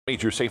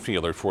Major safety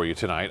alert for you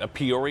tonight. A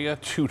Peoria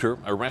tutor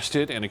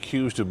arrested and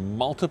accused of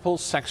multiple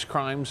sex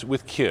crimes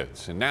with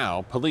kids. And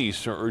now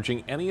police are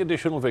urging any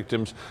additional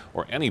victims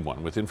or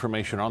anyone with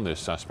information on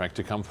this suspect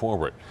to come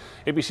forward.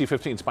 ABC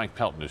 15's Mike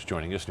Pelton is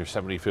joining us near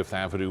 75th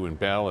Avenue in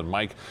Bell. And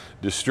Mike,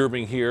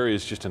 disturbing here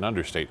is just an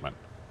understatement.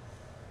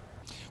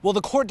 Well,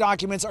 the court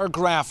documents are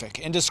graphic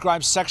and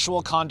describe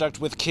sexual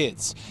conduct with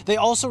kids. They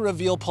also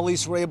reveal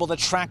police were able to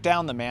track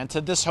down the man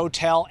to this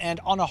hotel, and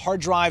on a hard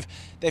drive,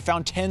 they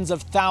found tens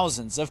of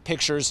thousands of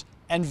pictures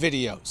and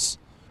videos.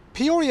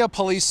 Peoria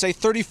police say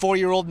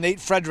 34-year-old Nate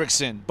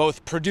Fredrickson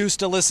both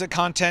produced illicit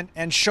content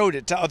and showed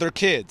it to other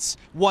kids,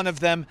 one of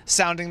them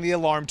sounding the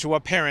alarm to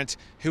a parent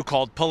who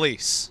called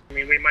police. I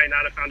mean, we might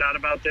not have found out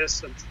about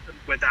this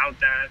without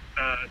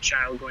that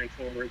child going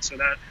forward, so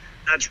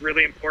that's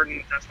really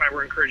important. That's why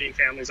we're encouraging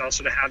families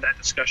also to have that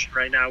discussion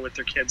right now with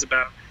their kids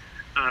about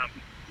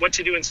what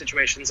to do in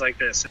situations like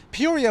this.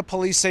 Peoria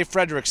police say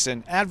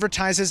Fredrickson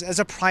advertises as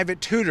a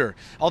private tutor,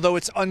 although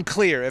it's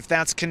unclear if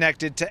that's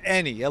connected to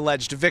any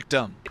alleged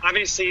victim.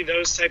 Obviously,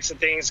 those types of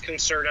things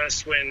concern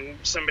us when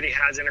somebody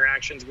has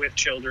interactions with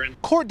children.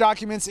 Court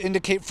documents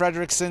indicate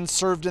Fredrickson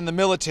served in the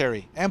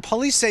military, and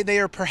police say they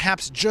are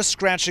perhaps just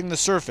scratching the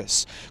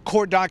surface.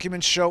 Court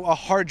documents show a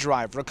hard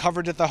drive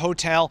recovered at the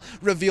hotel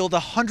revealed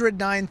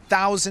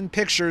 109,000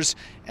 pictures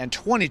and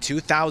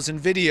 22,000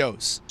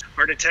 videos.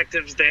 Our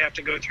detectives, they have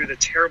to go through the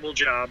terrible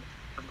job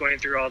of going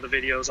through all the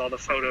videos, all the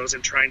photos,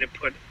 and trying to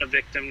put a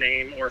victim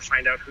name or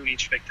find out who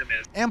each victim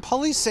is. And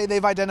police say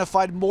they've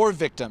identified more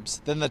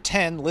victims than the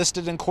 10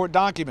 listed in court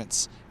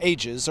documents,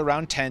 ages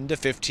around 10 to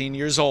 15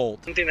 years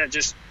old. Something that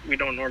just we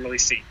don't normally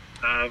see.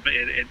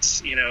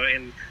 It's, you know,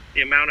 in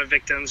the amount of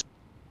victims.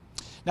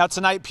 Now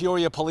tonight,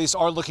 Peoria police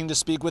are looking to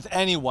speak with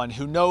anyone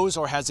who knows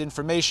or has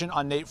information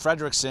on Nate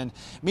Fredrickson.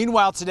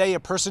 Meanwhile, today, a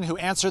person who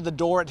answered the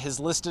door at his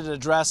listed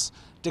address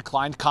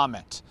declined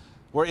comment.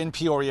 We're in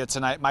Peoria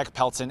tonight. Mike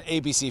Pelton,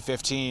 ABC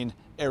 15,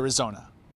 Arizona.